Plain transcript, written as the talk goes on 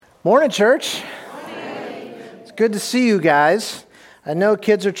Morning, church. Morning. It's good to see you guys. I know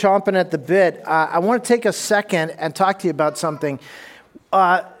kids are chomping at the bit. I want to take a second and talk to you about something.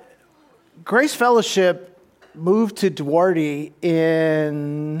 Grace Fellowship moved to Duarte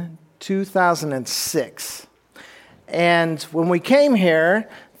in 2006. And when we came here,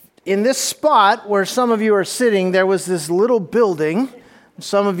 in this spot where some of you are sitting, there was this little building.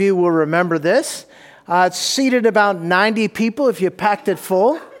 Some of you will remember this. It seated about 90 people if you packed it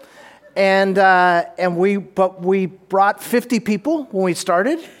full. We brought 50 people when we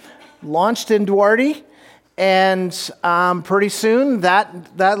started, launched in Duarte, and pretty soon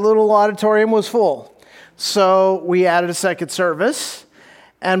that little auditorium was full. So we added a second service,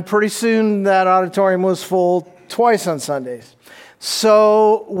 and pretty soon that auditorium was full twice on Sundays.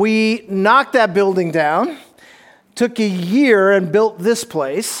 So we knocked that building down, took a year and built this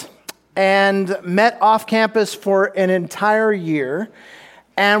place, and met off campus for an entire year.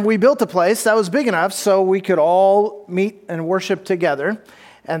 And we built a place that was big enough so we could all meet and worship together.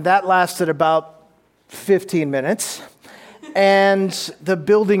 And that lasted about 15 minutes. And the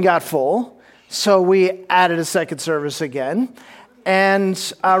building got full, so we added a second service again.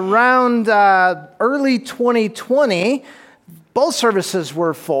 And around early 2020, both services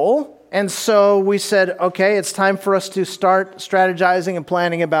were full. And so we said, okay, it's time for us to start strategizing and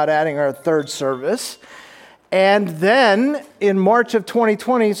planning about adding our third service. And then in March of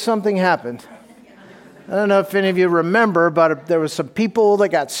 2020, something happened. I don't know if any of you remember, but there was some people that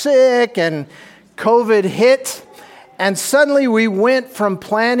got sick and COVID hit. And suddenly we went from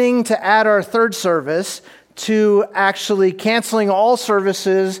planning to add our third service to actually canceling all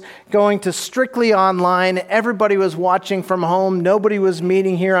services, going to strictly online. Everybody was watching from home. Nobody was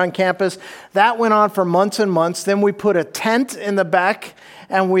meeting here on campus. That went on for months and months. Then we put a tent in the back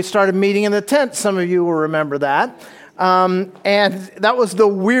and we started meeting in the tent. Some of you will remember that. And that was the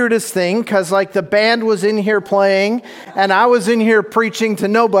weirdest thing because the band was in here playing and I was in here preaching to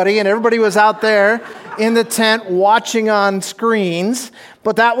nobody and everybody was out there in the tent watching on screens.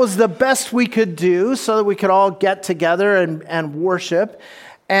 But that was the best we could do so that we could all get together and worship.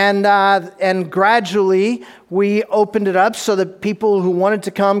 And gradually we opened it up so that people who wanted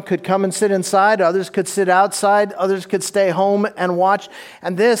to come could come and sit inside. Others could sit outside. Others could stay home and watch.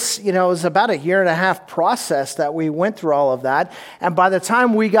 And this, was about a 1.5 year process that we went through all of that. And by the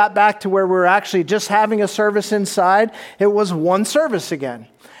time we got back to where we were actually just having a service inside, it was one service again.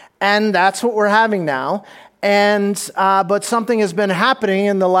 And that's what we're having now. But something has been happening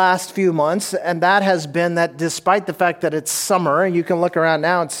in the last few months, and that has been that despite the fact that it's summer, you can look around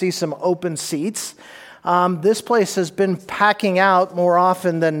now and see some open seats, this place has been packing out more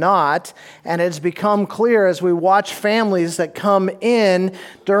often than not, and it's become clear as we watch families that come in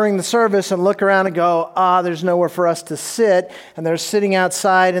during the service and look around and go, there's nowhere for us to sit, and they're sitting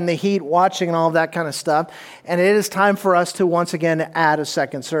outside in the heat watching and all of that kind of stuff, and it is time for us to once again add a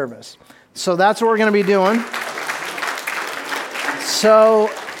second service. So that's what we're going to be doing. So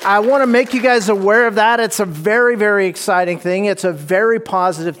I want to make you guys aware of that. It's a very, very exciting thing. It's a very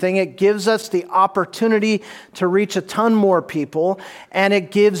positive thing. It gives us the opportunity to reach a ton more people, and it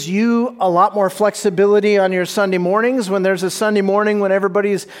gives you a lot more flexibility on your Sunday mornings. When there's a Sunday morning when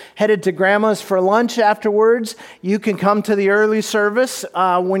everybody's headed to grandma's for lunch afterwards, you can come to the early service.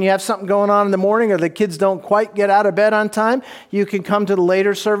 When you have something going on in the morning or the kids don't quite get out of bed on time, you can come to the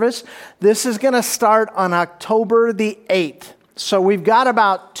later service. This is going to start on October the 8th. So we've got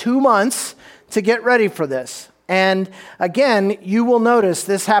about 2 months to get ready for this. And again, you will notice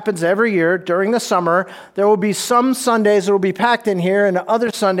this happens every year during the summer. There will be some Sundays that will be packed in here and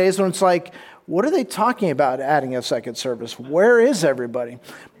other Sundays when it's like, what are they talking about adding a second service? Where is everybody?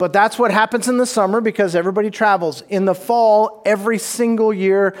 But that's what happens in the summer because everybody travels. In the fall, every single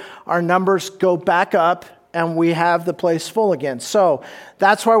year, our numbers go back up and we have the place full again. So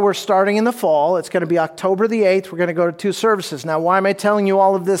that's why we're starting in the fall. It's going to be October the 8th. We're going to go to 2 services. Now, why am I telling you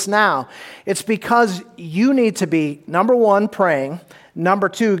all of this now? It's because you need to be, number 1, praying, number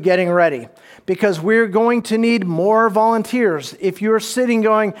 2, getting ready. Because we're going to need more volunteers. If you're sitting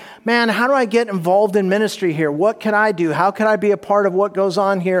going, man, how do I get involved in ministry here? What can I do? How can I be a part of what goes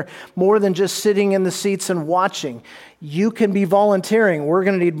on here more than just sitting in the seats and watching? You can be volunteering. We're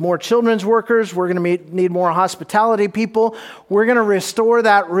going to need more children's workers. We're going to need more hospitality people. We're going to restore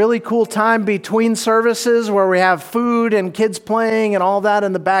that really cool time between services where we have food and kids playing and all that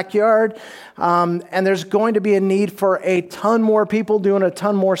in the backyard. And there's going to be a need for a ton more people doing a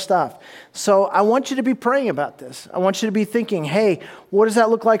ton more stuff. So I want you to be praying about this. I want you to be thinking, hey, what does that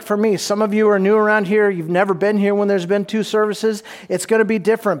look like for me? Some of you are new around here. You've never been here when there's been 2 services. It's going to be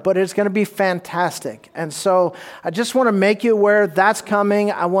different, but it's going to be fantastic. And so I just just want to make you aware that's coming.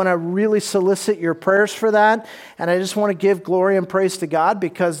 I want to really solicit your prayers for that. And I just want to give glory and praise to God,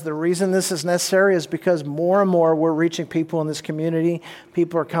 because the reason this is necessary is because more and more we're reaching people in this community.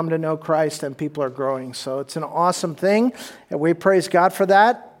 People are coming to know Christ and people are growing. So it's an awesome thing. And we praise God for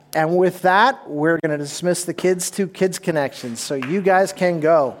that. And with that, we're going to dismiss the kids to Kids Connections. So you guys can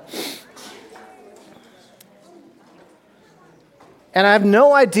go. And I have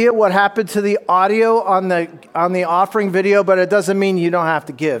no idea what happened to the audio on the offering video, but it doesn't mean you don't have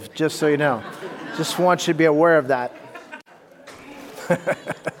to give, just so you know. Just want you to be aware of that.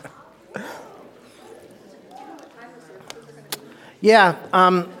 Yeah,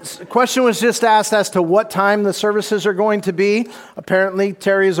 the question was just asked as to what time the services are going to be. Apparently,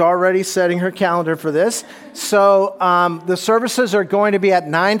 Terry's already setting her calendar for this. So the services are going to be at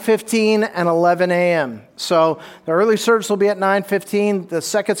 9:15 and 11 a.m. So the early service will be at 9:15. The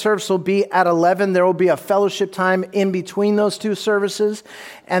second service will be at 11. There will be a fellowship time in between those two services.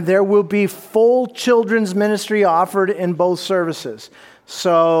 And there will be full children's ministry offered in both services.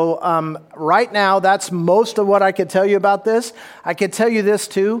 So right now, that's most of what I could tell you about this. I could tell you this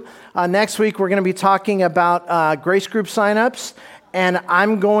too. Next week, we're going to be talking about grace group signups. And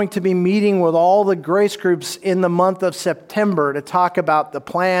I'm going to be meeting with all the grace groups in the month of September to talk about the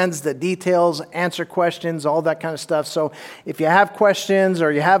plans, the details, answer questions, all that kind of stuff. So if you have questions or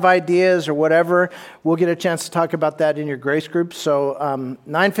you have ideas or whatever, we'll get a chance to talk about that in your grace group. So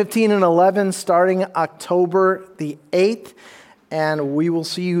 9:15 and 11 starting October the 8th. And we will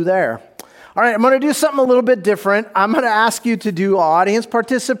see you there. All right, I'm going to do something a little bit different. I'm going to ask you to do audience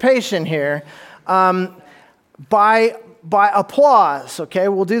participation here by applause, okay?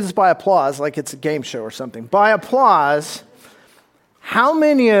 We'll do this by applause, like it's a game show or something. By applause, how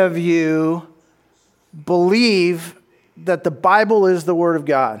many of you believe that the Bible is the Word of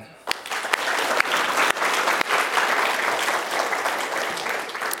God?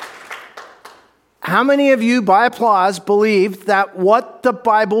 How many of you, by applause, believe that what the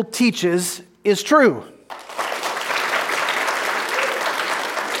Bible teaches is true?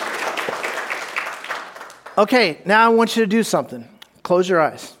 Okay, now I want you to do something. Close your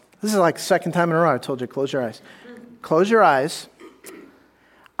eyes. This is like the second time in a row I told you to close your eyes. Close your eyes.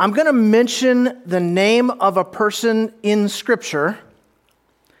 I'm going to mention the name of a person in Scripture,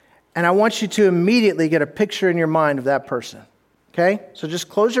 and I want you to immediately get a picture in your mind of that person. Okay? So just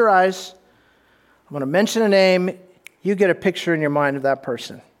close your eyes. I'm going to mention a name. You get a picture in your mind of that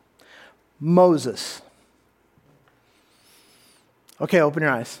person. Moses. Okay, open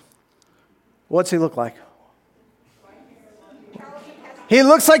your eyes. What's he look like? He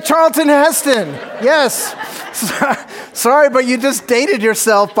looks like Charlton Heston. Yes. Sorry, but you just dated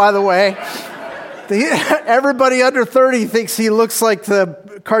yourself, by the way. Everybody under 30 thinks he looks like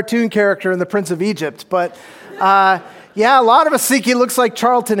the cartoon character in The Prince of Egypt. But yeah, a lot of us think he looks like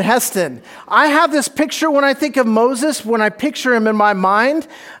Charlton Heston. I have this picture when I think of Moses. When I picture him in my mind,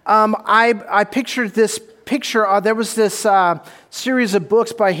 I pictured this picture. There was this series of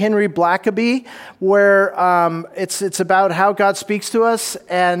books by Henry Blackaby where it's about how God speaks to us.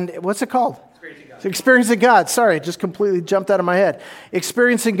 And what's it called? Experiencing God. Sorry, it just completely jumped out of my head.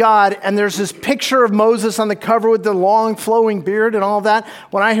 Experiencing God. And there's this picture of Moses on the cover with the long flowing beard and all that.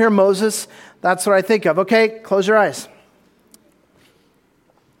 When I hear Moses, that's what I think of. Okay, close your eyes.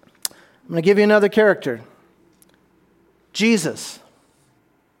 I'm going to give you another character. Jesus.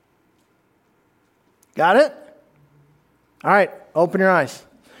 Got it? All right, open your eyes.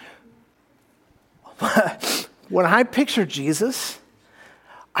 When I picture Jesus,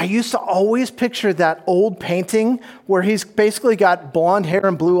 I used to always picture that old painting where he's basically got blonde hair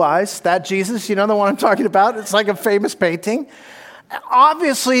and blue eyes. That Jesus, you know the one I'm talking about? It's like a famous painting.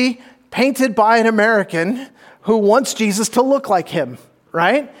 Obviously painted by an American who wants Jesus to look like him,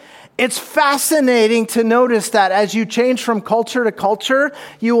 right? It's fascinating to notice that as you change from culture to culture,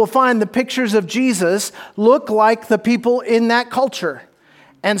 you will find the pictures of Jesus look like the people in that culture.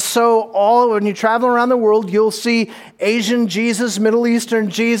 And so when you travel around the world, you'll see Asian Jesus, Middle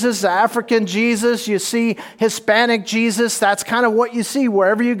Eastern Jesus, African Jesus, you see Hispanic Jesus. That's kind of what you see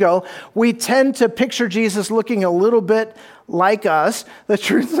wherever you go. We tend to picture Jesus looking a little bit like us. The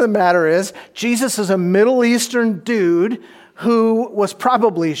truth of the matter is, Jesus is a Middle Eastern dude who was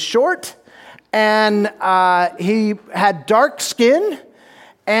probably short, and he had dark skin,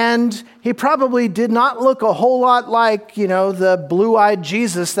 and he probably did not look a whole lot like, the blue-eyed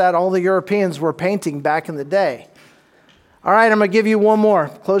Jesus that all the Europeans were painting back in the day. All right, I'm going to give you one more.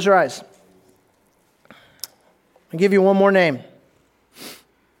 Close your eyes. I'll give you one more name.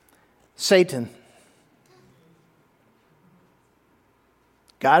 Satan.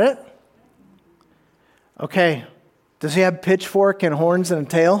 Got it? Okay. Does he have pitchfork and horns and a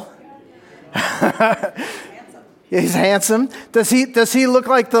tail? He's handsome. Does he look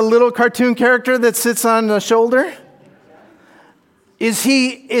like the little cartoon character that sits on the shoulder? Is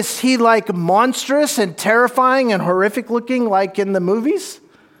he like monstrous and terrifying and horrific looking like in the movies?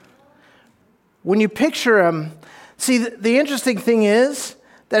 When you picture him, see, the interesting thing is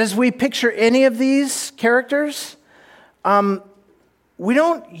that as we picture any of these characters, we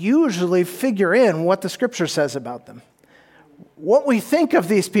don't usually figure in what the scripture says about them. What we think of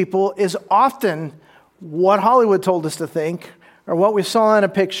these people is often what Hollywood told us to think, or what we saw in a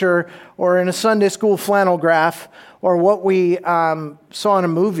picture, or in a Sunday school flannel graph, or what we saw in a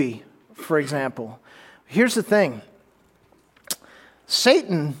movie, for example. Here's the thing.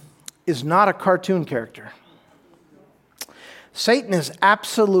 Satan is not a cartoon character. Satan is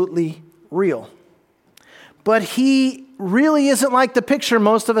absolutely real. But he really isn't like the picture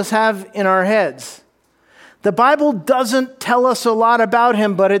most of us have in our heads. The Bible doesn't tell us a lot about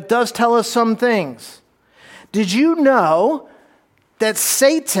him, but it does tell us some things. Did you know that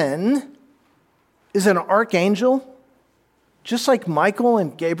Satan is an archangel, just like Michael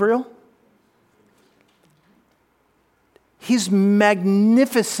and Gabriel? He's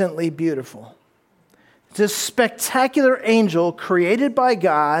magnificently beautiful. It's a spectacular angel created by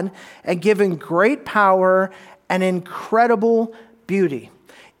God and given great power and incredible beauty.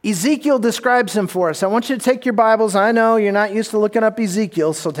 Ezekiel describes him for us. I want you to take your Bibles. I know you're not used to looking up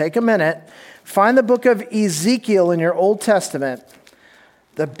Ezekiel, so take a minute. Find the book of Ezekiel in your Old Testament.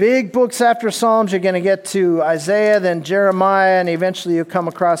 The big books after Psalms, you're going to get to Isaiah, then Jeremiah, and eventually you'll come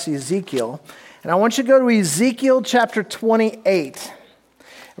across Ezekiel. And I want you to go to Ezekiel chapter 28.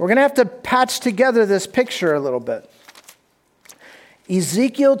 We're going to have to patch together this picture a little bit.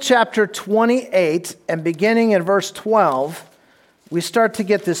 Ezekiel chapter 28, and beginning in verse 12, we start to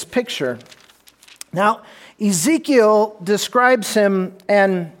get this picture. Now, Ezekiel describes him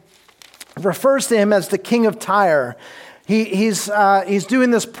and refers to him as the king of Tyre. He's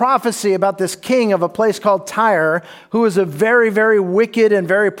doing this prophecy about this king of a place called Tyre, who is a very, very wicked and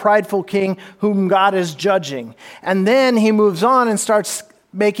very prideful king whom God is judging. And then he moves on and starts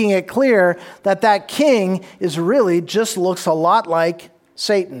making it clear that that king is really just looks a lot like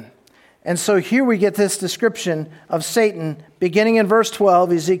Satan. And so here we get this description of Satan beginning in verse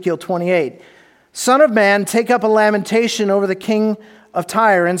 12, Ezekiel 28. Son of man, take up a lamentation over the king of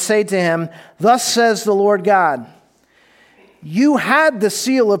Tyre and say to him, thus says the Lord God, you had the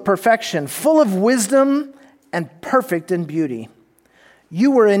seal of perfection, full of wisdom and perfect in beauty.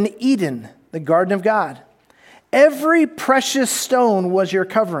 You were in Eden, the garden of God. Every precious stone was your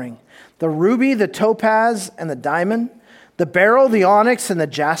covering, the ruby, the topaz, and the diamond, the beryl, the onyx, and the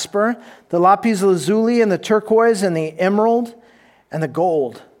jasper, the lapis lazuli, and the turquoise, and the emerald, and the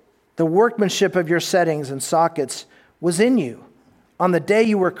gold. The workmanship of your settings and sockets was in you. On the day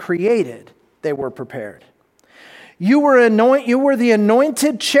you were created, they were prepared. You were the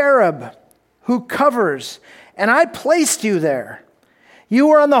anointed cherub who covers, and I placed you there. You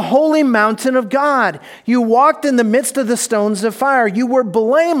were on the holy mountain of God. You walked in the midst of the stones of fire. You were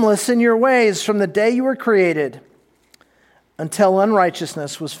blameless in your ways from the day you were created until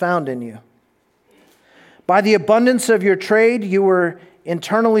unrighteousness was found in you. By the abundance of your trade, you were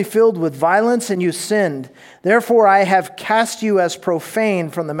internally filled with violence and you sinned. Therefore, I have cast you as profane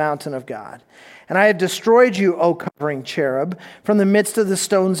from the mountain of God. And I have destroyed you, O covering cherub, from the midst of the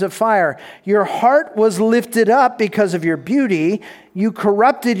stones of fire. Your heart was lifted up because of your beauty. You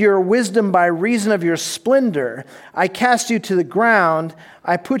corrupted your wisdom by reason of your splendor. I cast you to the ground.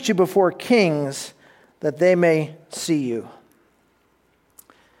 I put you before kings that they may see you.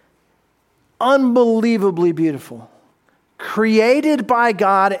 Unbelievably beautiful. Created by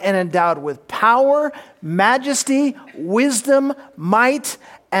God and endowed with power, majesty, wisdom, might,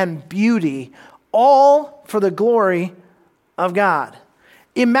 and beauty, all for the glory of God.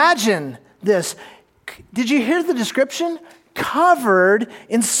 Imagine this. Did you hear the description? Covered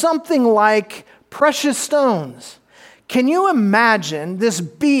in something like precious stones. Can you imagine this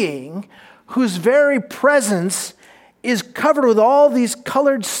being whose very presence is covered with all these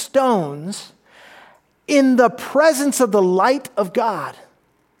colored stones in the presence of the light of God?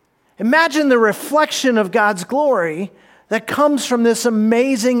 Imagine the reflection of God's glory that comes from this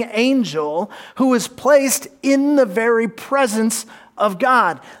amazing angel who is placed in the very presence of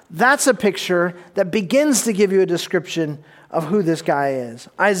God. That's a picture that begins to give you a description of who this guy is.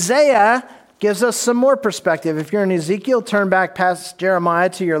 Isaiah gives us some more perspective. If you're in Ezekiel, turn back past Jeremiah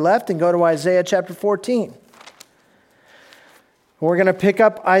to your left and go to Isaiah chapter 14. We're going to pick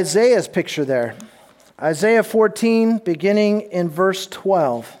up Isaiah's picture there. Isaiah 14, beginning in verse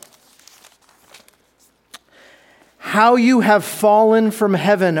 12. How you have fallen from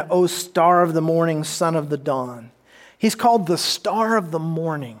heaven, O star of the morning, son of the dawn. He's called the star of the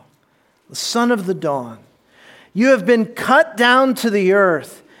morning, the son of the dawn. You have been cut down to the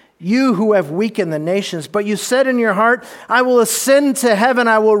earth, you who have weakened the nations. But you said in your heart, I will ascend to heaven.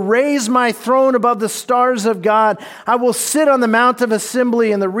 I will raise my throne above the stars of God. I will sit on the mount of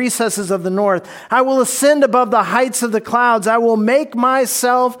assembly in the recesses of the north. I will ascend above the heights of the clouds. I will make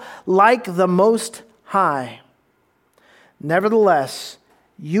myself like the Most High. Nevertheless,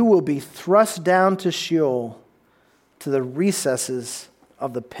 you will be thrust down to Sheol, to the recesses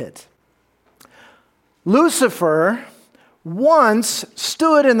of the pit. Lucifer once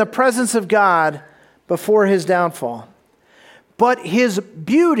stood in the presence of God before his downfall. But his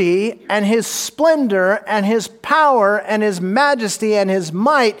beauty and his splendor and his power and his majesty and his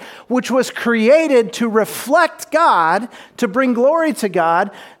might, which was created to reflect God, to bring glory to God,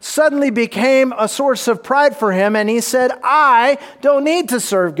 suddenly became a source of pride for him. And he said, I don't need to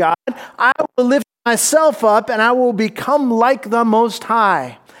serve God. I will lift myself up and I will become like the Most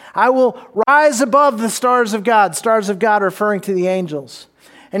High. I will rise above the stars of God referring to the angels.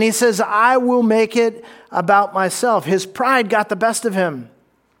 And he says, I will make it about myself. His pride got the best of him.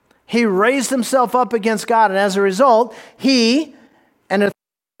 He raised himself up against God. And as a result, he and a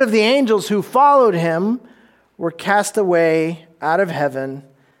third of the angels who followed him were cast away out of heaven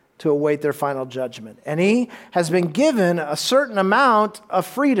to await their final judgment. And he has been given a certain amount of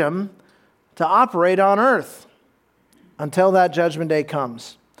freedom to operate on earth until that judgment day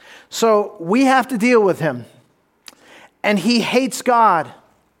comes. So we have to deal with him. And he hates God.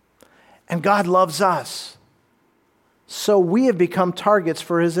 And God loves us. So we have become targets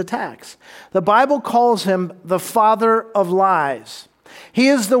for his attacks. The Bible calls him the father of lies. He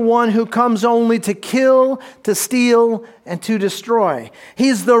is the one who comes only to kill, to steal, and to destroy.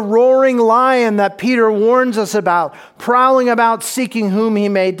 He's the roaring lion that Peter warns us about, prowling about seeking whom he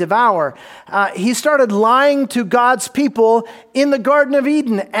may devour. He started lying to God's people in the Garden of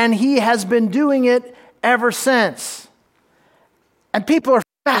Eden, and he has been doing it ever since. And people are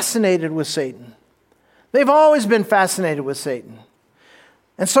fascinated with Satan. They've always been fascinated with Satan.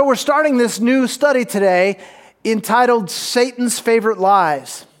 And so we're starting this new study today entitled Satan's Favorite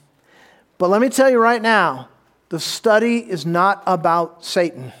Lies. But let me tell you right now, the study is not about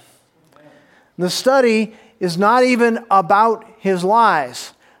Satan. The study is not even about his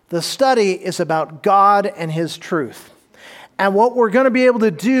lies. The study is about God and his truth. And what we're going to be able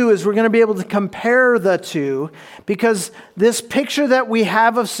to do is we're going to be able to compare the two, because this picture that we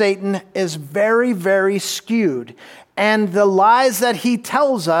have of Satan is very, very skewed. And the lies that he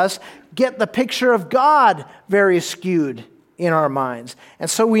tells us get the picture of God very skewed in our minds. And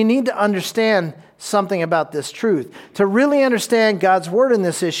so we need to understand something about this truth. To really understand God's word in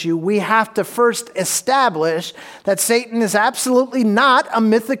this issue, we have to first establish that Satan is absolutely not a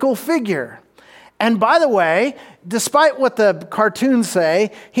mythical figure. And by the way, despite what the cartoons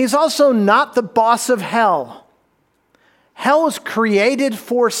say, he's also not the boss of hell. Hell was created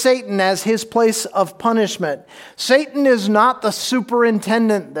for Satan as his place of punishment. Satan is not the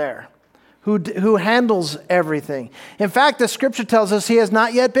superintendent there who handles everything. In fact, the scripture tells us he has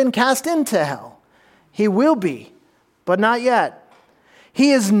not yet been cast into hell. He will be, but not yet.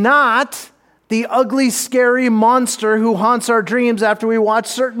 He is not the ugly, scary monster who haunts our dreams after we watch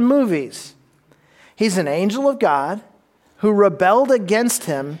certain movies. He's an angel of God who rebelled against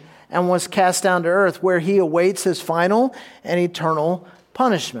him and was cast down to earth, where he awaits his final and eternal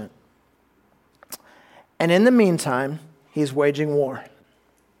punishment. And in the meantime, he's waging war.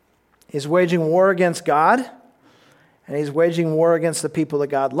 He's waging war against God, and he's waging war against the people that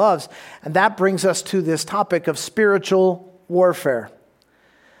God loves. And that brings us to this topic of spiritual warfare.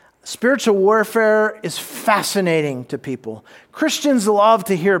 Spiritual warfare is fascinating to people. Christians love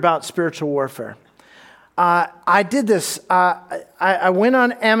to hear about spiritual warfare. I did this. I went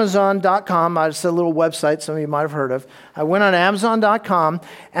on Amazon.com. It's a little website some of you might have heard of. I went on Amazon.com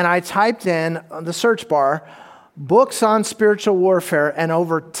and I typed in on the search bar, books on spiritual warfare, and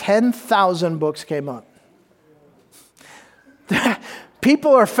over 10,000 books came up.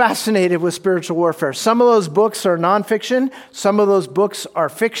 People are fascinated with spiritual warfare. Some of those books are nonfiction. Some of those books are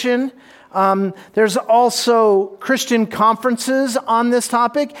fiction. There's also Christian conferences on this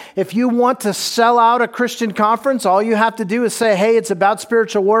topic. If you want to sell out a Christian conference, all you have to do is say, hey, it's about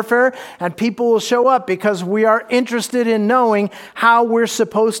spiritual warfare, and people will show up because we are interested in knowing how we're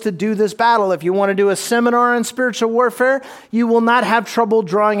supposed to do this battle. If you want to do a seminar on spiritual warfare, you will not have trouble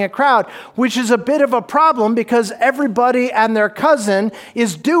drawing a crowd, which is a bit of a problem because everybody and their cousin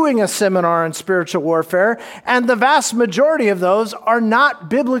is doing a seminar on spiritual warfare, and the vast majority of those are not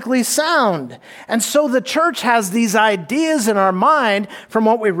biblically sound. profound. And so the church has these ideas in our mind from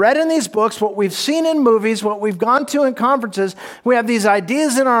what we read in these books, what we've seen in movies, what we've gone to in conferences. We have these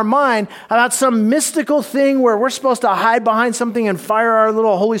ideas in our mind about some mystical thing where we're supposed to hide behind something and fire our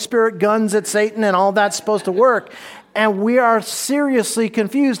little Holy Spirit guns at Satan and all that's supposed to work. And we are seriously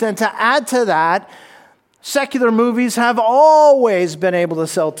confused. And to add to that, secular movies have always been able to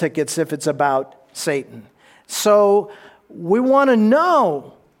sell tickets if it's about Satan. So we want to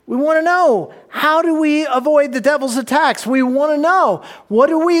know. We want to know, how do we avoid the devil's attacks? We want to know, what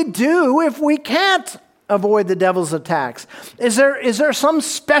do we do if we can't avoid the devil's attacks? Is there some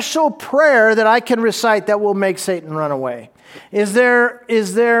special prayer that I can recite that will make Satan run away? Is there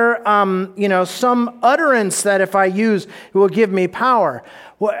some utterance that if I use, it will give me power?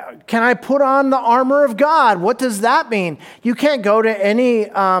 Can I put on the armor of God? What does that mean? You can't go to any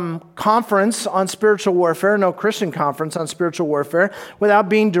conference on spiritual warfare, no Christian conference on spiritual warfare, without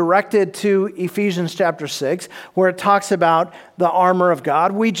being directed to Ephesians chapter 6, where it talks about the armor of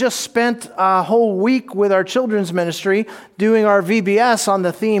God. We just spent a whole week with our children's ministry doing our VBS on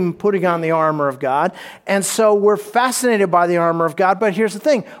the theme, putting on the armor of God. And so we're fascinated by the armor of God. But here's the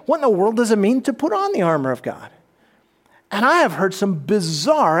thing. What in the world does it mean to put on the armor of God? And I have heard some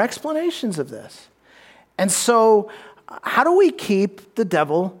bizarre explanations of this. And so, how do we keep the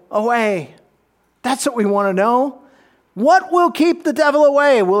devil away? That's what we want to know. What will keep the devil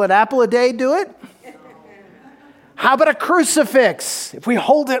away? Will an apple a day do it? How about a crucifix? If we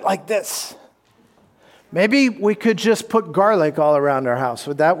hold it like this. Maybe we could just put garlic all around our house.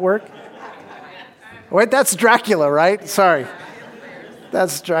 Would that work? Wait, that's Dracula, right? Sorry.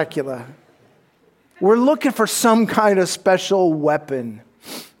 That's Dracula. We're looking for some kind of special weapon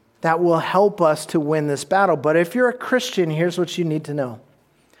that will help us to win this battle. But if you're a Christian, here's what you need to know.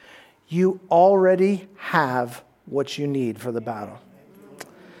 You already have what you need for the battle.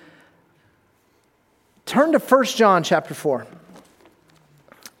 Turn to 1 John chapter 4.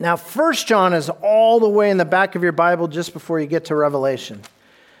 Now, 1 John is all the way in the back of your Bible just before you get to Revelation.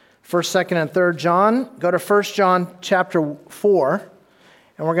 1st, 2nd, and 3rd John. Go to 1 John chapter 4.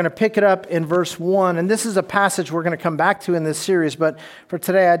 And we're going to pick it up in verse 1. And this is a passage we're going to come back to in this series. But for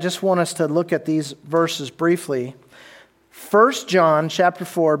today, I just want us to look at these verses briefly. 1 John chapter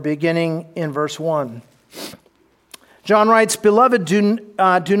 4, beginning in verse 1. John writes, "Beloved, do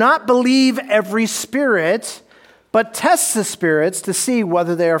not believe every spirit, but test the spirits to see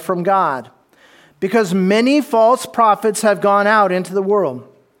whether they are from God. Because many false prophets have gone out into the world.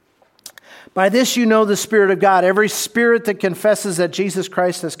 By this you know the Spirit of God. Every spirit that confesses that Jesus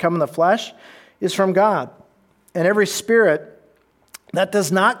Christ has come in the flesh is from God. And every spirit that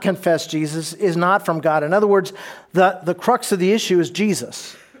does not confess Jesus is not from God." In other words, the crux of the issue is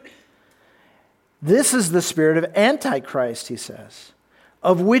Jesus. "This is the spirit of Antichrist," he says,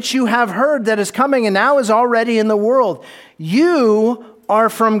 "of which you have heard that is coming and now is already in the world. You are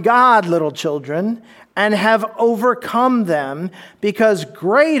from God, little children, and have overcome them, because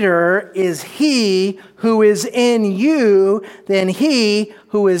greater is he who is in you than he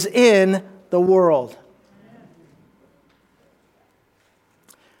who is in the world."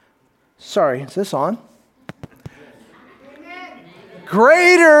 Sorry, is this on? Amen.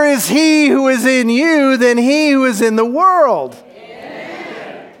 "Greater is he who is in you than he who is in the world."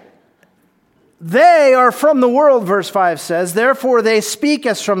 Amen. "They are from the world," verse 5 says, "therefore they speak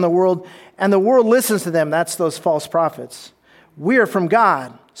as from the world, and the world listens to them." That's those false prophets. "We are from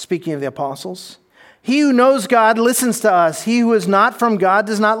God," speaking of the apostles. "He who knows God listens to us. He who is not from God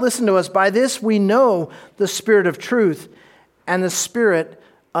does not listen to us. By this we know the spirit of truth and the spirit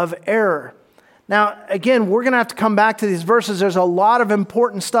of error." Now, again, we're going to have to come back to these verses. There's a lot of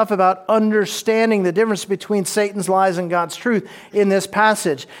important stuff about understanding the difference between Satan's lies and God's truth in this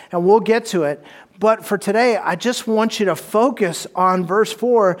passage, and we'll get to it. But for today, I just want you to focus on verse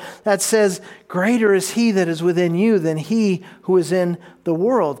 4 that says, "Greater is he that is within you than he who is in the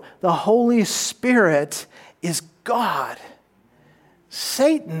world." The Holy Spirit is God.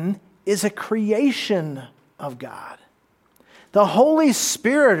 Satan is a creation of God. The Holy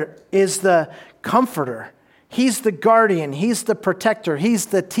Spirit is the comforter. He's the guardian. He's the protector. He's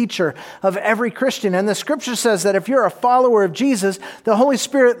the teacher of every Christian. And the scripture says that if you're a follower of Jesus, the Holy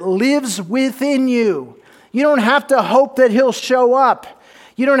Spirit lives within you. You don't have to hope that he'll show up.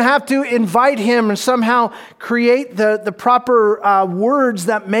 You don't have to invite him and somehow create the proper words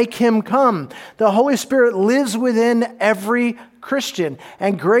that make him come. The Holy Spirit lives within every Christian.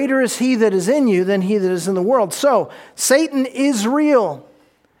 And greater is he that is in you than he that is in the world. So, Satan is real.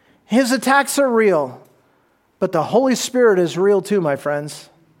 His attacks are real. But the Holy Spirit is real too, my friends.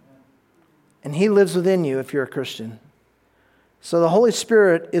 And he lives within you if you're a Christian. So the Holy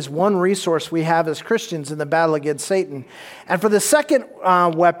Spirit is one resource we have as Christians in the battle against Satan. And for the second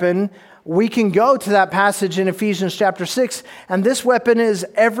weapon, we can go to that passage in Ephesians chapter 6, and this weapon is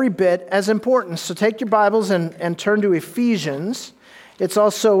every bit as important. So take your Bibles and turn to Ephesians. It's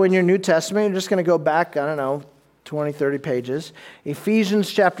also in your New Testament. You're just going to go back, 20, 30 pages.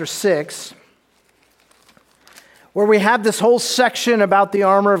 Ephesians chapter 6, where we have this whole section about the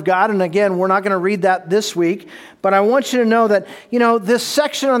armor of God. And again, we're not going to read that this week, but I want you to know that, this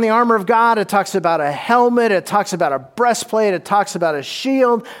section on the armor of God, it talks about a helmet, it talks about a breastplate, it talks about a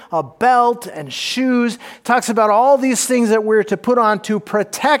shield, a belt, and shoes. It talks about all these things that we're to put on to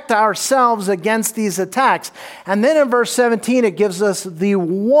protect ourselves against these attacks. And then in verse 17, it gives us the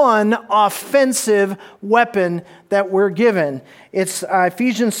one offensive weapon that we're given. It's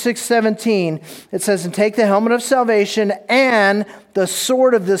Ephesians 6:17. It says, and take the helmet of salvation and the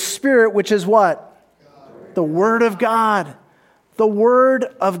sword of the Spirit, which is what? The Word of God. The Word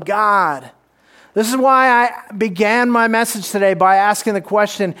of God. This is why I began my message today by asking the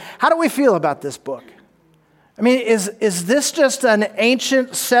question, how do we feel about this book? I mean, is this just an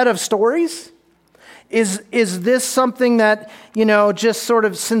ancient set of stories? Is this something that, just sort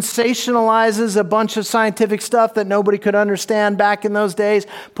of sensationalizes a bunch of scientific stuff that nobody could understand back in those days,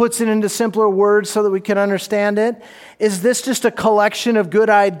 puts it into simpler words so that we can understand it? Is this just a collection of good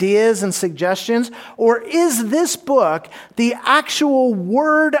ideas and suggestions? Or is this book the actual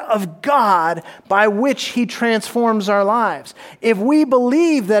Word of God by which He transforms our lives? If we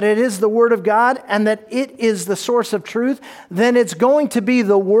believe that it is the Word of God and that it is the source of truth, then it's going to be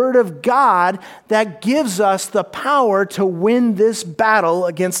the Word of God that gives us the power to win this battle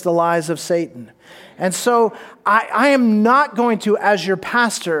against the lies of Satan. And so I am not going to, as your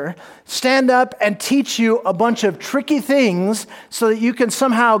pastor, stand up and teach you a bunch of tricky things so that you can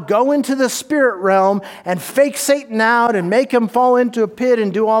somehow go into the spirit realm and fake Satan out and make him fall into a pit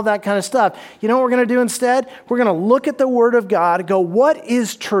and do all that kind of stuff. You know what we're going to do instead? We're going to look at the Word of God and go, what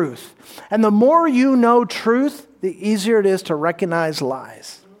is truth? And the more you know truth, the easier it is to recognize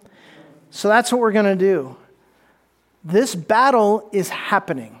lies. So that's what we're going to do. This battle is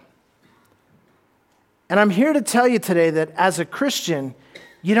happening. And I'm here to tell you today that as a Christian,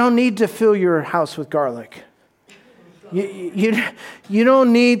 you don't need to fill your house with garlic. You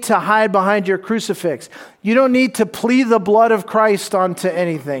don't need to hide behind your crucifix. You don't need to plead the blood of Christ onto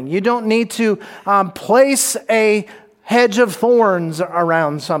anything. You don't need to place a hedge of thorns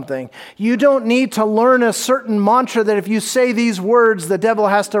around something. You don't need to learn a certain mantra that if you say these words, the devil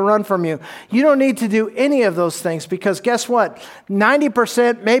has to run from you. You don't need to do any of those things because guess what?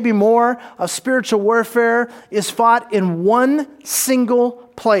 90%, maybe more, of spiritual warfare is fought in one single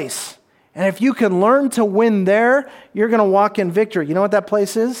place. And if you can learn to win there, you're going to walk in victory. You know what that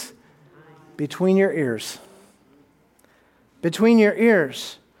place is? Between your ears. Between your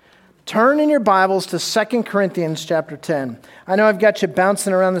ears. Turn in your Bibles to 2 Corinthians chapter 10. I know I've got you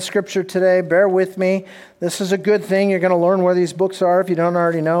bouncing around the scripture today. Bear with me. This is a good thing. You're going to learn where these books are if you don't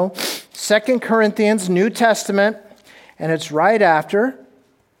already know. 2 Corinthians, New Testament, and it's right after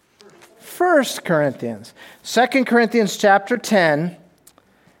 1 Corinthians. 2 Corinthians chapter 10.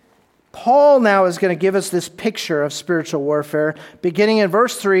 Paul now is going to give us this picture of spiritual warfare. Beginning in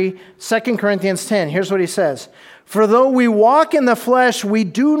verse 3, 2 Corinthians 10. Here's what he says. For though we walk in the flesh, we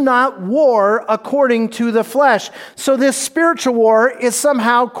do not war according to the flesh. So this spiritual war is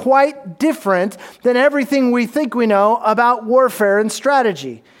somehow quite different than everything we think we know about warfare and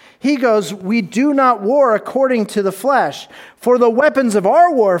strategy. He goes, we do not war according to the flesh. For the weapons of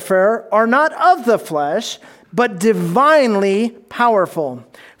our warfare are not of the flesh, but divinely powerful.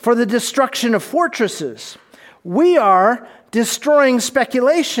 For the destruction of fortresses, we are destroying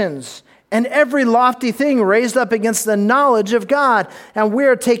speculations and every lofty thing raised up against the knowledge of God. And we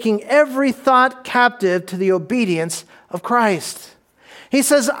are taking every thought captive to the obedience of Christ. He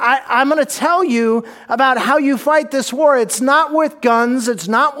says, I'm going to tell you about how you fight this war. It's not with guns, it's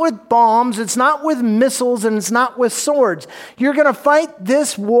not with bombs, it's not with missiles, and it's not with swords. You're going to fight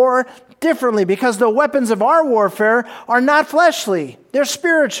this war differently because the weapons of our warfare are not fleshly, they're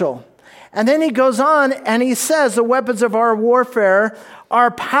spiritual. And then he goes on and he says the weapons of our warfare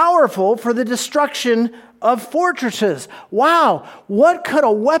are powerful for the destruction of fortresses. Wow, what could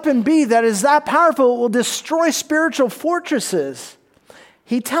a weapon be that is that powerful? It will destroy spiritual fortresses.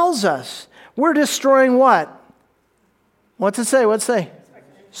 He tells us we're destroying what? What's it say? What's it say?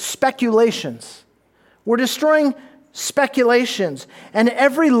 Speculations. We're destroying speculations and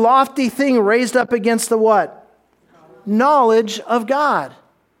every lofty thing raised up against the what? Knowledge of God.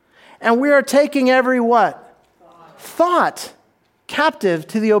 And we are taking every what? Thought captive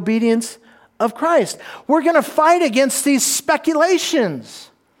to the obedience of Christ. We're going to fight against these speculations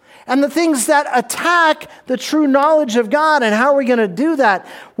and the things that attack the true knowledge of God. And how are we going to do that?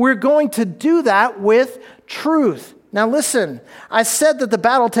 We're going to do that with truth. Now listen, I said that the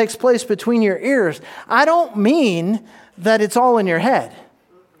battle takes place between your ears. I don't mean that it's all in your head.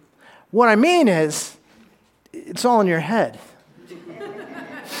 What I mean is, it's all in your head.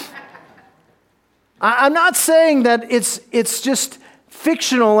 I'm not saying that it's just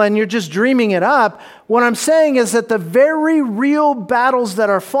fictional and you're just dreaming it up. What I'm saying is that the very real battles that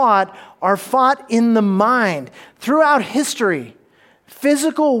are fought in the mind. Throughout history,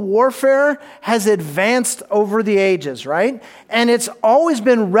 physical warfare has advanced over the ages, right? And it's always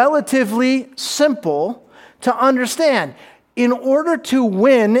been relatively simple to understand. In order to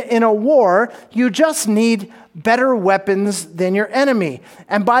win in a war, you just need better weapons than your enemy.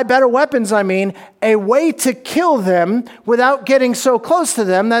 And by better weapons, I mean a way to kill them without getting so close to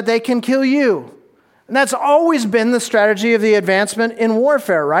them that they can kill you. And that's always been the strategy of the advancement in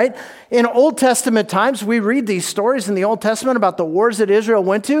warfare, right? In Old Testament times, we read these stories in the Old Testament about the wars that Israel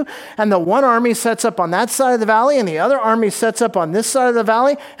went to, and the one army sets up on that side of the valley, and the other army sets up on this side of the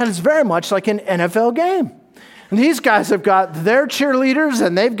valley, and it's very much like an NFL game. And these guys have got their cheerleaders,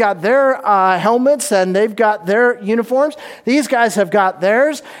 and they've got their helmets, and they've got their uniforms. These guys have got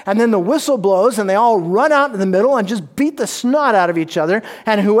theirs, and then the whistle blows, and they all run out in the middle and just beat the snot out of each other,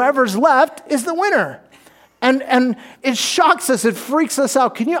 and whoever's left is the winner. And it shocks us, it freaks us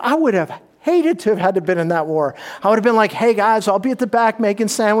out. I would have hated to have had to been in that war. I would have been like, hey guys, I'll be at the back making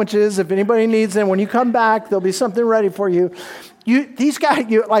sandwiches. If anybody needs them, when you come back, there'll be something ready for you. These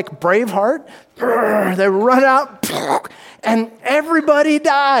guys, like Braveheart, they run out and everybody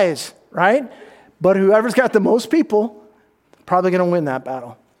dies, right? But whoever's got the most people, probably going to win that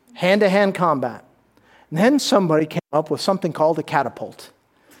battle. Hand-to-hand combat. And then somebody came up with something called a catapult.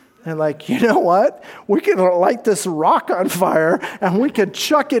 And like, you know what? We could light this rock on fire and we could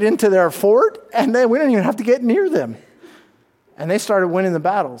chuck it into their fort and then we don't even have to get near them. And they started winning the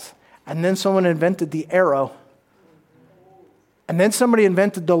battles. And then someone invented the arrow. And then somebody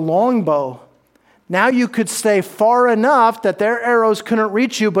invented the longbow. Now you could stay far enough that their arrows couldn't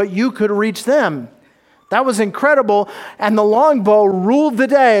reach you, but you could reach them. That was incredible. And the longbow ruled the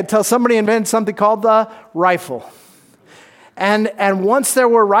day until somebody invented something called the rifle. And once there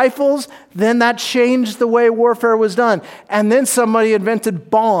were rifles, then that changed the way warfare was done. And then somebody invented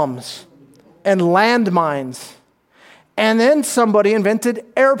bombs and landmines. And then somebody invented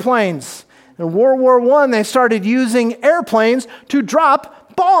airplanes. In World War I, they started using airplanes to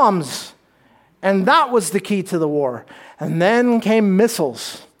drop bombs. And that was the key to the war. And then came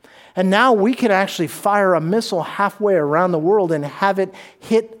missiles. And now we can actually fire a missile halfway around the world and have it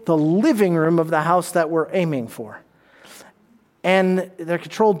hit the living room of the house that we're aiming for. And they're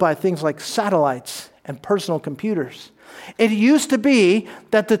controlled by things like satellites and personal computers. It used to be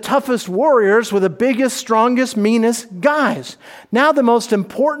that the toughest warriors were the biggest, strongest, meanest guys. Now the most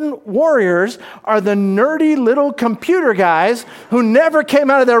important warriors are the nerdy little computer guys who never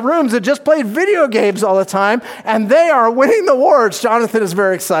came out of their rooms and just played video games all the time, and they are winning the wars. Jonathan is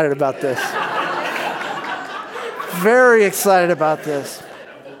very excited about this. Very excited about this.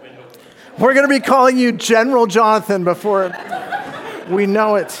 We're going to be calling you General Jonathan before we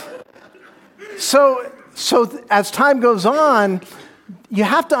know it. So as time goes on, you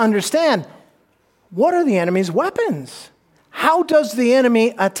have to understand, what are the enemy's weapons? How does the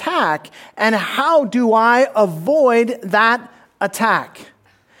enemy attack? And how do I avoid that attack?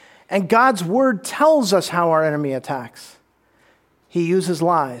 And God's word tells us how our enemy attacks. He uses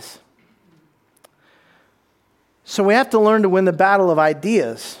lies. So we have to learn to win the battle of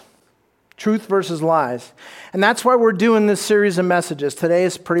ideas. Truth versus lies. And that's why we're doing this series of messages. Today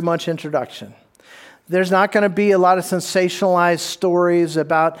is pretty much introduction. There's not going to be a lot of sensationalized stories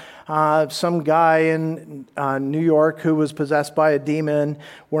about some guy in New York who was possessed by a demon.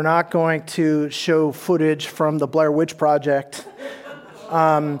 We're not going to show footage from the Blair Witch Project.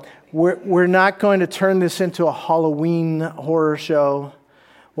 We're not going to turn this into a Halloween horror show.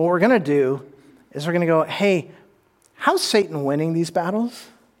 What we're going to do is we're going to go, hey, how's Satan winning these battles?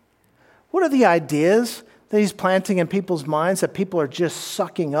 What are the ideas that he's planting in people's minds that people are just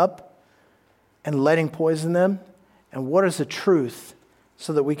sucking up and letting poison them? And what is the truth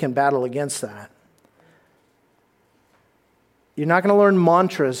so that we can battle against that? You're not going to learn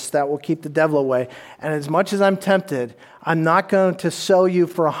mantras that will keep the devil away. And as much as I'm tempted, I'm not going to sell you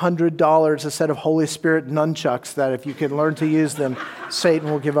for $100 a set of Holy Spirit nunchucks that if you can learn to use them,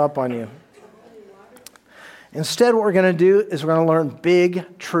 Satan will give up on you. Instead, what we're going to do is we're going to learn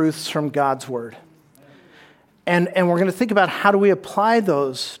big truths from God's word. And we're going to think about how do we apply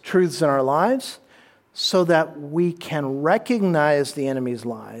those truths in our lives so that we can recognize the enemy's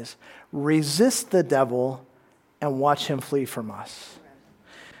lies, resist the devil, and watch him flee from us.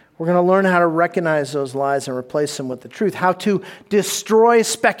 We're going to learn how to recognize those lies and replace them with the truth, how to destroy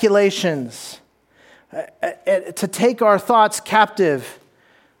speculations, to take our thoughts captive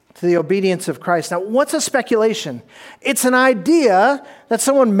to the obedience of Christ. Now, what's a speculation? It's an idea that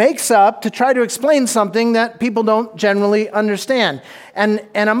someone makes up to try to explain something that people don't generally understand. And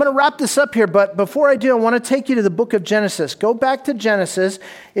I'm going to wrap this up here, but before I do, I want to take you to the book of Genesis. Go back to Genesis.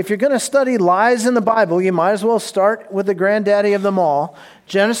 If you're going to study lies in the Bible, you might as well start with the granddaddy of them all,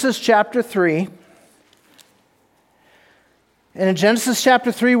 Genesis chapter 3. And in Genesis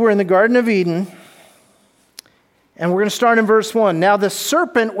chapter 3, we're in the Garden of Eden. And we're going to start in verse 1. Now the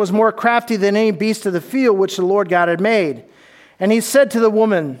serpent was more crafty than any beast of the field which the Lord God had made. And he said to the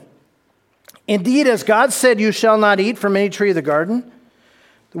woman, indeed, as God said, you shall not eat from any tree of the garden.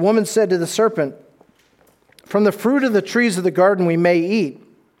 The woman said to the serpent, from the fruit of the trees of the garden we may eat.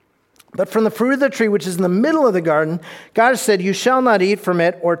 But from the fruit of the tree which is in the middle of the garden, God has said, you shall not eat from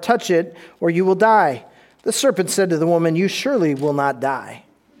it or touch it, or you will die. The serpent said to the woman, you surely will not die.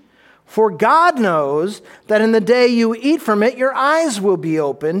 For God knows that in the day you eat from it, your eyes will be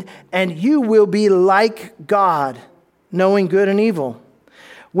opened, and you will be like God, knowing good and evil.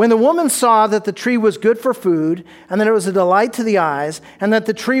 When the woman saw that the tree was good for food, and that it was a delight to the eyes, and that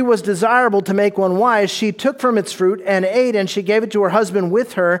the tree was desirable to make one wise, she took from its fruit and ate, and she gave it to her husband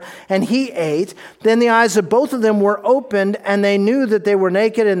with her, and he ate. Then the eyes of both of them were opened, and they knew that they were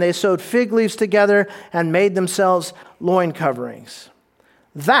naked, and they sewed fig leaves together and made themselves loin coverings.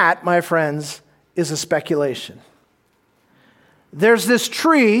 That, my friends, is a speculation. There's this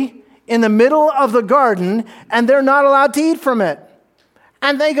tree in the middle of the garden, and they're not allowed to eat from it.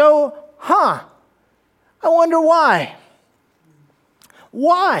 And they go, I wonder why.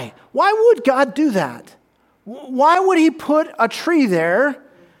 Why? Why would God do that? Why would he put a tree there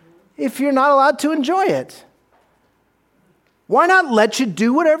if you're not allowed to enjoy it? Why not let you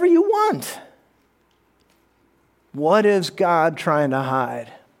do whatever you want? What is God trying to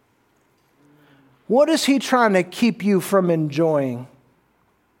hide? What is he trying to keep you from enjoying?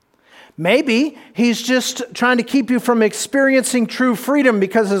 Maybe he's just trying to keep you from experiencing true freedom,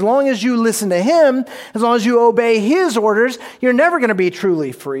 because as long as you listen to him, as long as you obey his orders, you're never going to be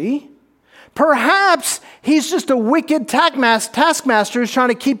truly free. Perhaps he's just a wicked taskmaster who's trying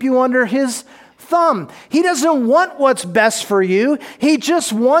to keep you under his thumb. He doesn't want what's best for you. He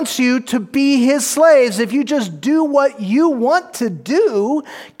just wants you to be his slaves. If you just do what you want to do,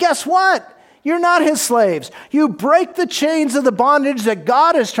 guess what? You're not his slaves. You break the chains of the bondage that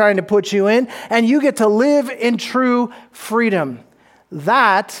God is trying to put you in, and you get to live in true freedom.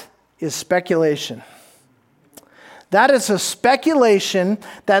 That is speculation. That is a speculation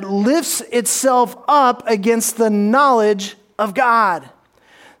that lifts itself up against the knowledge of God.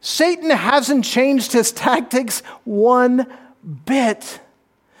 Satan hasn't changed his tactics one bit.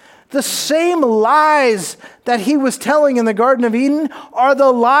 The same lies that he was telling in the Garden of Eden are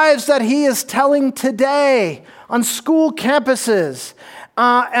the lies that he is telling today on school campuses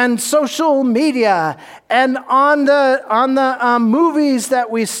and social media and on the movies that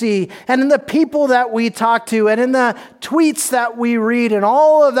we see and in the people that we talk to and in the tweets that we read and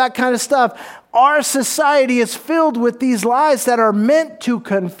all of that kind of stuff. Our society is filled with these lies that are meant to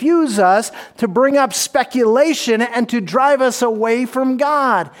confuse us, to bring up speculation, and to drive us away from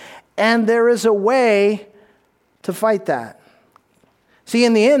God. And there is a way to fight that. See,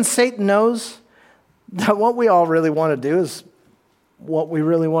 in the end, Satan knows that what we all really want to do is what we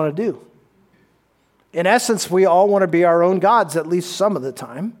really want to do. In essence, we all want to be our own gods, at least some of the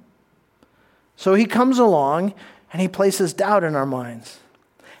time. So he comes along and he places doubt in our minds.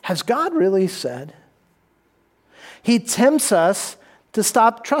 Has God really said? He tempts us to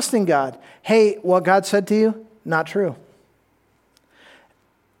stop trusting God. Hey, what God said to you, not true.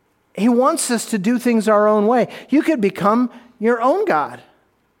 He wants us to do things our own way. You could become your own God.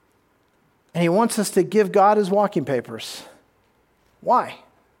 And he wants us to give God his walking papers. Why?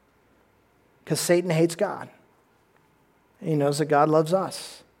 Because Satan hates God. He knows that God loves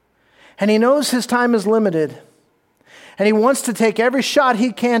us. And he knows his time is limited. And he wants to take every shot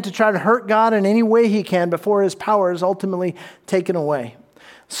he can to try to hurt God in any way he can before his power is ultimately taken away.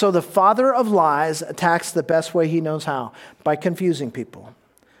 So the father of lies attacks the best way he knows how, by confusing people,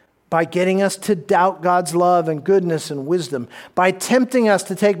 by getting us to doubt God's love and goodness and wisdom, by tempting us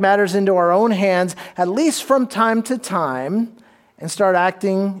to take matters into our own hands, at least from time to time, and start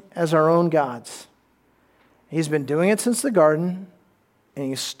acting as our own gods. He's been doing it since the garden, and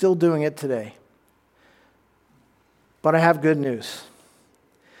he's still doing it today. But I have good news.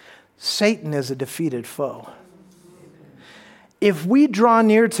 Satan is a defeated foe. If we draw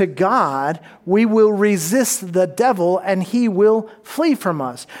near to God, we will resist the devil and he will flee from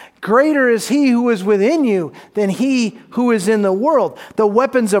us. Greater is he who is within you than he who is in the world. The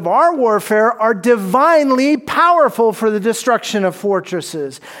weapons of our warfare are divinely powerful for the destruction of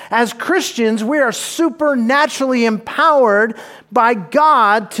fortresses. As Christians, we are supernaturally empowered by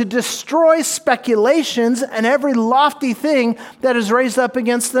God to destroy speculations and every lofty thing that is raised up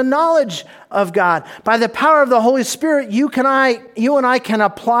against the knowledge of God. By the power of the Holy Spirit, you and I can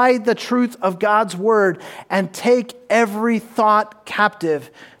apply the truth of God's word and take every thought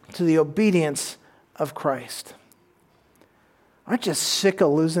captive to the obedience of Christ. Aren't you sick of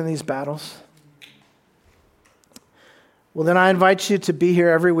losing these battles? Well, then I invite you to be here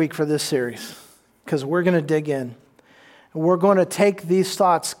every week for this series, because we're going to dig in. And we're going to take these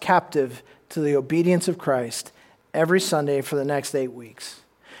thoughts captive to the obedience of Christ every Sunday for the next 8 weeks.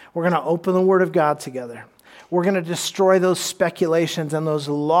 We're going to open the Word of God together. We're going to destroy those speculations and those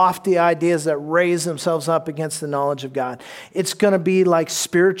lofty ideas that raise themselves up against the knowledge of God. It's going to be like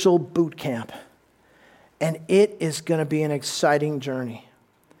spiritual boot camp. And it is going to be an exciting journey.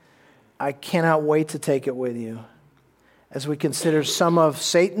 I cannot wait to take it with you as we consider some of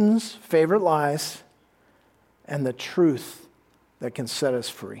Satan's favorite lies and the truth that can set us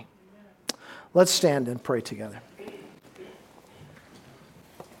free. Let's stand and pray together.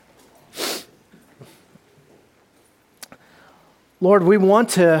 Lord, we want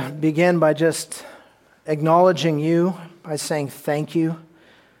to begin by just acknowledging you, by saying thank you,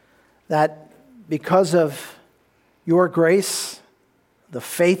 that because of your grace, the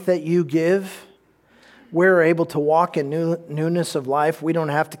faith that you give, we're able to walk in newness of life. We don't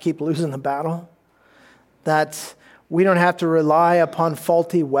have to keep losing the battle, that we don't have to rely upon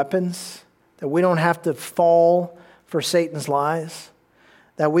faulty weapons, that we don't have to fall for Satan's lies,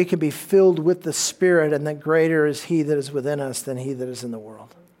 that we can be filled with the Spirit, and that greater is He that is within us than he that is in the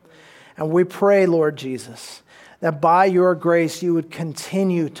world. And we pray, Lord Jesus, that by your grace you would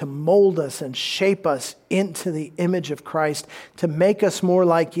continue to mold us and shape us into the image of Christ, to make us more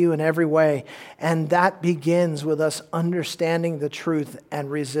like you in every way. And that begins with us understanding the truth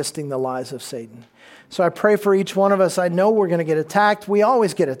and resisting the lies of Satan. So I pray for each one of us. I know we're going to get attacked. We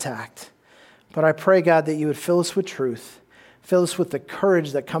always get attacked. But I pray, God, that you would fill us with truth. Fill us with the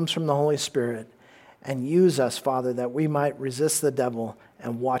courage that comes from the Holy Spirit, and use us, Father, that we might resist the devil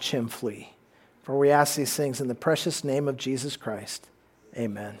and watch him flee. For we ask these things in the precious name of Jesus Christ.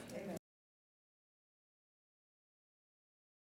 Amen.